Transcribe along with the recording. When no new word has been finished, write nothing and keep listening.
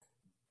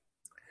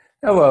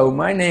Hello,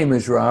 my name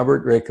is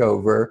Robert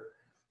Rickover.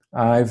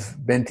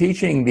 I've been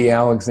teaching the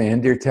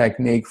Alexander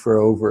Technique for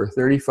over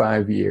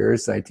 35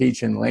 years. I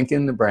teach in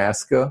Lincoln,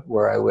 Nebraska,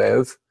 where I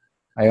live.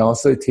 I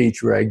also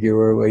teach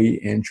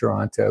regularly in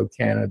Toronto,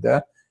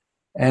 Canada.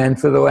 And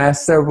for the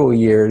last several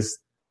years,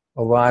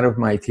 a lot of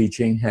my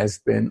teaching has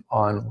been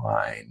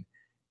online,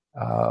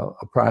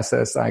 a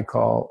process I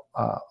call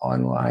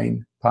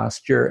online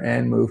posture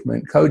and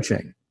movement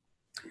coaching.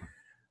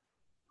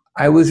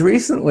 I was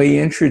recently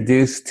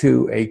introduced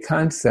to a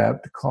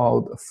concept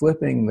called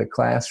flipping the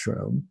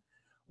classroom.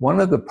 One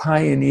of the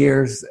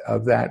pioneers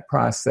of that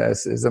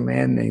process is a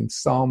man named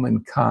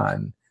Salman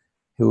Khan,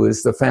 who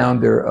is the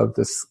founder of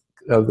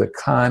the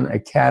Khan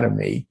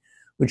Academy,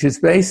 which is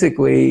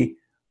basically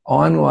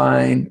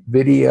online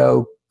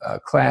video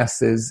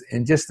classes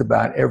in just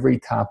about every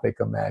topic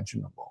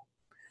imaginable.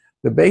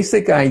 The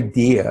basic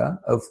idea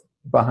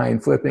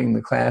behind flipping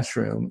the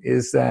classroom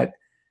is that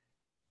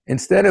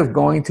instead of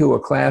going to a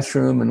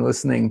classroom and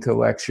listening to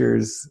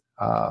lectures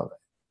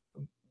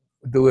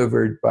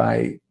delivered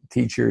by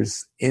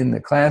teachers in the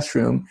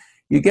classroom,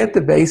 you get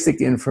the basic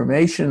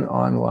information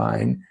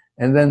online,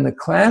 and then the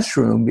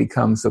classroom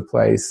becomes a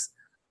place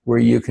where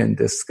you can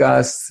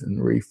discuss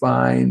and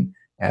refine,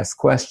 ask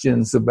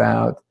questions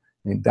about,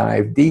 and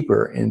dive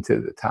deeper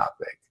into the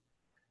topic.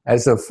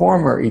 As a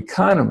former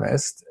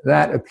economist,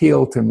 that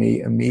appealed to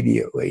me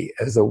immediately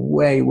as a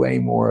way, way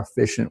more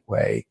efficient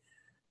way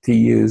to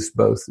use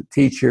both the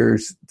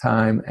teacher's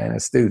time and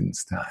a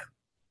student's time.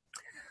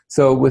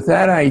 So with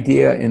that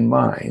idea in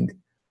mind,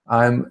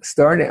 I'm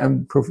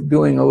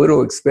doing a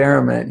little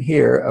experiment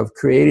here of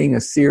creating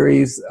a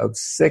series of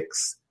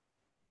 6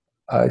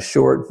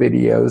 short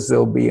videos.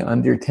 They'll be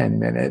under 10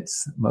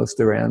 minutes, most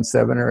around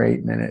 7 or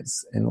 8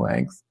 minutes in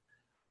length,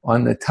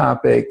 on the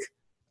topic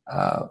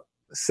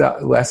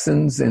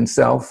lessons in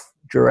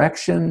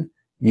self-direction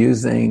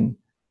using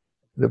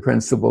the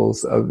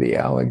principles of the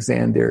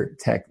Alexander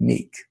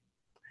Technique.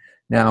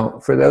 Now,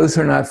 for those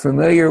who are not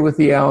familiar with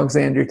the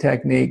Alexander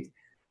Technique,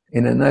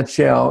 in a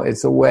nutshell,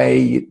 it's a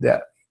way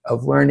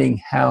of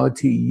learning how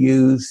to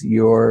use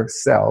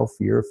yourself,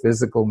 your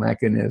physical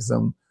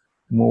mechanism,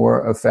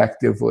 more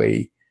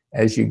effectively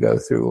as you go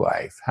through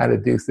life. How to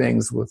do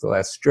things with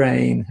less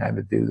strain, how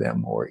to do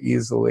them more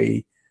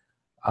easily,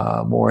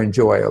 more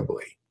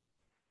enjoyably.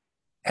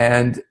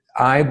 And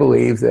I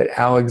believe that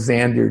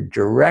Alexander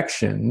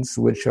directions,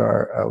 which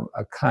are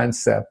a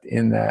concept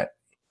in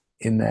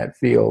that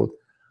field,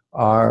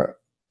 are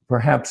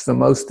perhaps the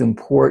most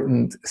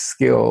important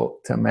skill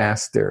to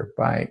master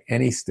by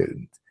any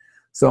student.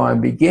 So I'm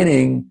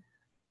beginning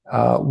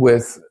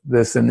with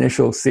this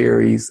initial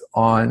series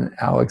on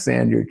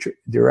Alexander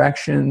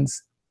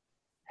directions,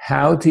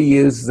 how to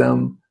use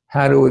them,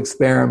 how to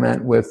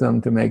experiment with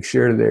them to make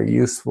sure they're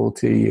useful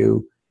to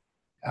you,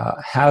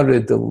 how to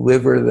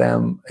deliver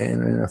them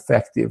in an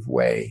effective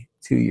way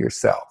to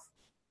yourself.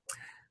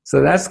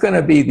 So that's going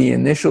to be the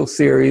initial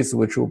series,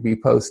 which will be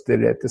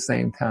posted at the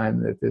same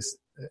time that this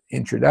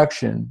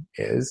introduction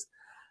is.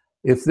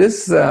 If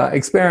this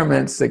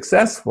experiment's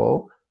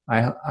successful,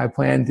 I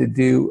plan to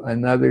do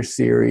another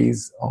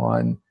series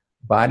on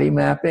body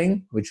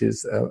mapping, which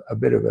is a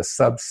bit of a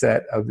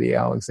subset of the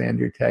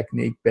Alexander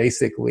Technique,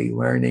 basically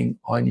learning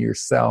on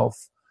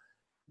yourself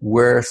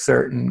where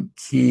certain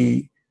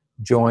key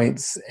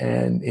joints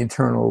and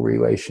internal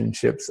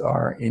relationships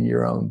are in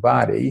your own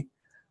body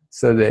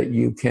so that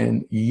you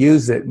can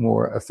use it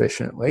more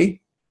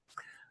efficiently.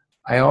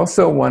 I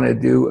also want to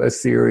do a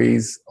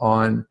series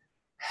on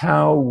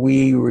how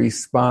we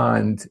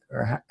respond,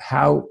 or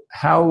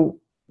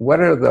what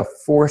are the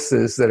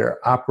forces that are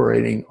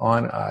operating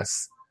on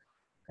us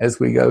as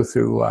we go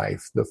through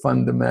life, the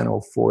fundamental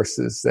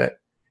forces that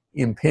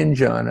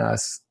impinge on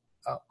us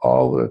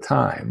all the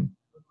time,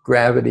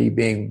 gravity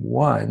being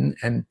one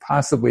and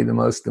possibly the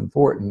most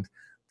important,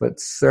 but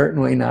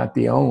certainly not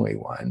the only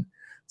one.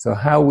 So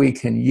how we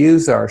can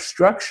use our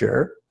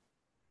structure,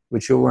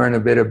 which you'll learn a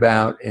bit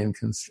about in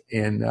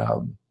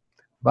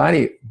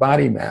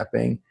body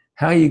mapping,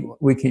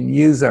 we can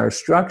use our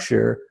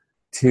structure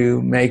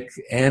to make,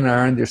 and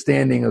our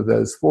understanding of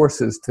those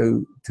forces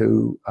to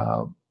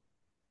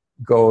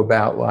go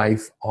about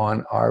life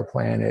on our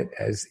planet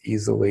as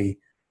easily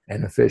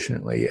and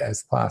efficiently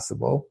as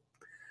possible.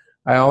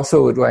 I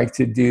also would like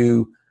to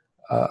do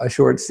a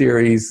short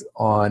series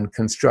on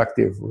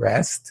constructive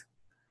rest,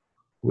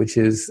 which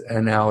is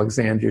an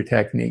Alexander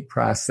Technique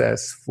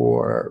process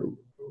for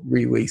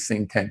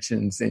releasing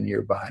tensions in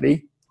your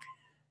body.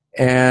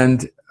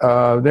 And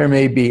there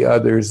may be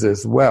others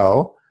as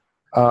well.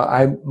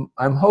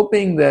 I'm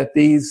hoping that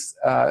these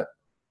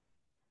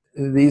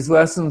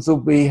lessons will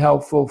be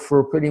helpful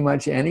for pretty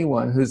much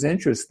anyone who's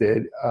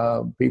interested,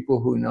 people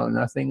who know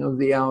nothing of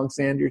the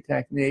Alexander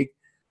Technique,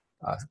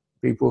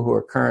 people who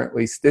are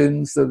currently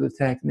students of the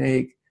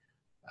technique,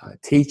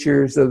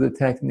 teachers of the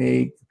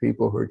technique,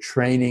 people who are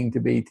training to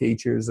be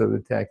teachers of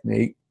the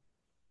technique.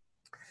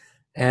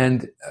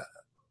 And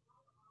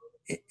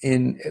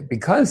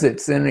because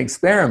it's an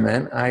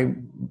experiment, I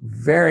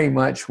very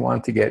much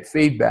want to get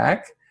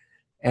feedback.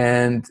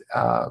 and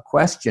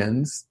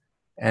questions.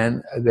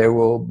 And there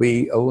will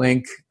be a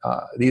link.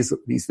 These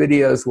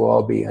videos will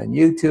all be on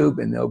YouTube,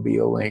 and there'll be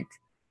a link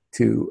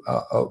to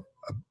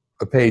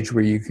a page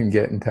where you can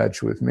get in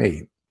touch with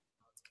me.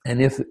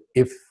 And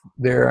if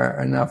there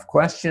are enough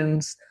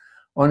questions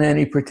on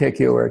any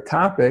particular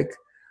topic,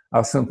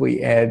 I'll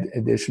simply add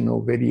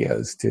additional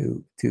videos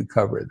to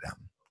cover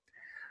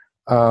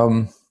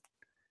them.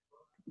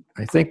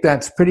 I think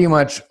that's pretty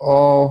much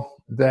all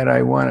that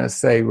I want to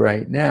say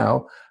right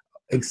now,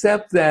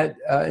 except that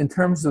in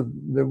terms of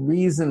the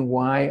reason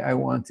why I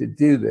want to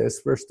do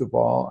this, first of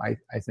all, I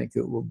think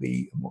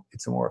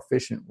it's a more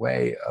efficient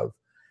way of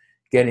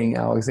getting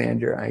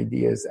Alexander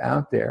ideas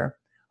out there.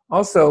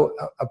 Also,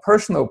 a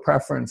personal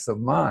preference of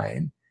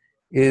mine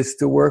is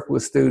to work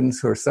with students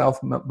who are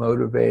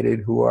self-motivated,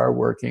 who are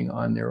working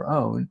on their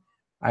own.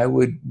 I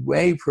would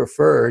way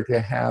prefer to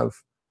have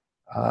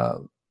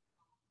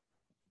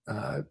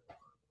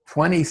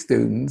 20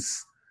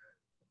 students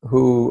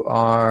who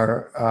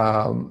are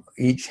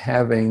each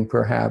having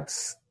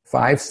perhaps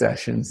 5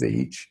 sessions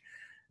each,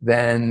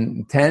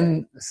 than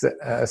 10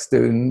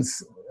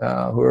 students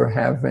who are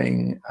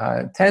having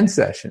 10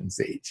 sessions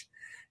each.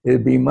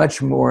 It'd be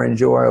much more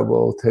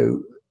enjoyable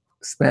to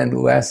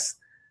spend less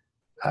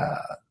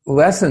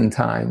lesson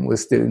time with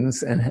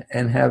students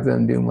and have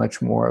them do much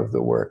more of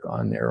the work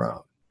on their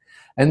own.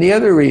 And the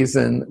other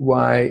reason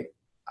why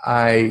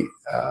I'm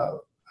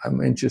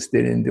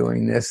interested in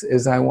doing this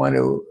is I want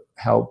to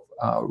help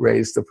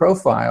raise the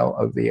profile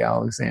of the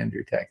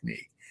Alexander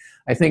technique.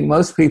 I think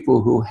most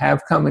people who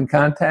have come in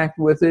contact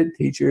with it,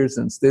 teachers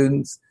and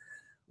students,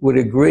 would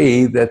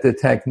agree that the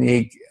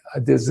technique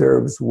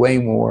deserves way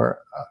more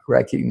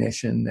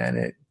recognition than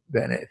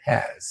it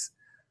has.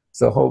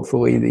 So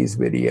hopefully these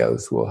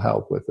videos will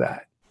help with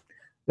that.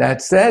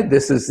 That said,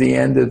 this is the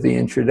end of the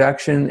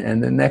introduction,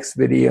 and the next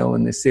video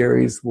in the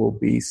series will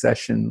be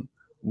session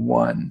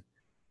 1,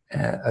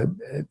 and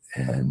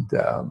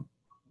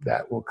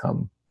that will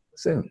come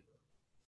soon.